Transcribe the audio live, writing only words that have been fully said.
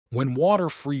When water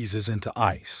freezes into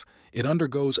ice, it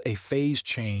undergoes a phase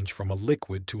change from a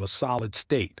liquid to a solid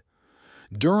state.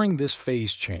 During this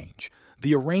phase change,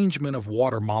 the arrangement of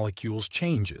water molecules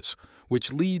changes,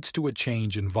 which leads to a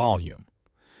change in volume.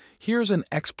 Here's an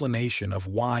explanation of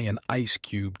why an ice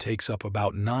cube takes up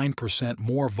about 9%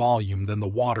 more volume than the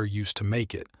water used to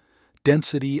make it.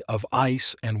 Density of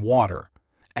ice and water.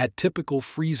 At typical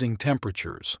freezing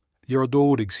temperatures,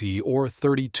 0°C or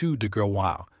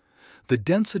 32°C, the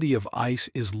density of ice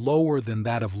is lower than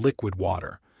that of liquid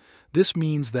water. This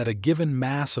means that a given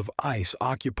mass of ice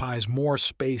occupies more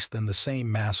space than the same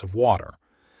mass of water.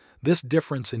 This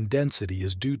difference in density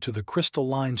is due to the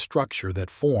crystalline structure that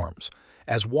forms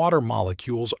as water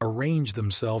molecules arrange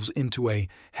themselves into a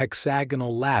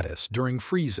hexagonal lattice during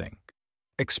freezing.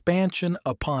 Expansion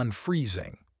upon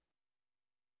freezing.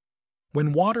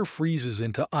 When water freezes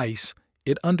into ice,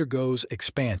 it undergoes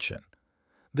expansion.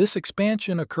 This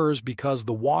expansion occurs because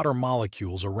the water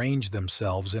molecules arrange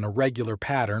themselves in a regular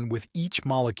pattern, with each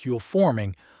molecule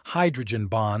forming hydrogen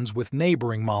bonds with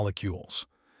neighboring molecules.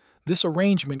 This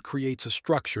arrangement creates a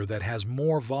structure that has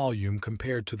more volume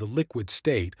compared to the liquid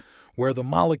state, where the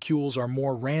molecules are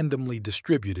more randomly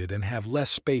distributed and have less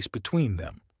space between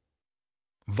them.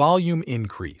 Volume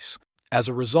increase. As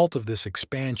a result of this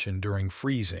expansion during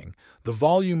freezing, the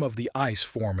volume of the ice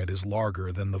formed is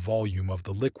larger than the volume of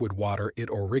the liquid water it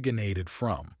originated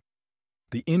from.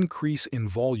 The increase in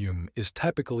volume is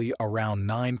typically around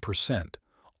 9%,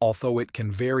 although it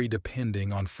can vary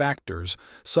depending on factors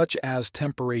such as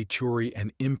temperature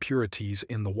and impurities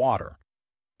in the water.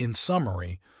 In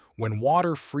summary, when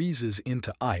water freezes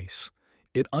into ice,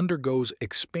 it undergoes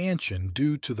expansion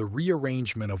due to the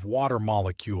rearrangement of water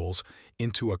molecules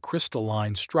into a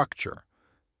crystalline structure.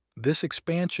 This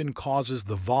expansion causes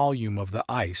the volume of the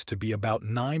ice to be about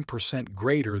 9%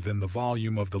 greater than the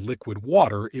volume of the liquid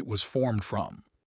water it was formed from.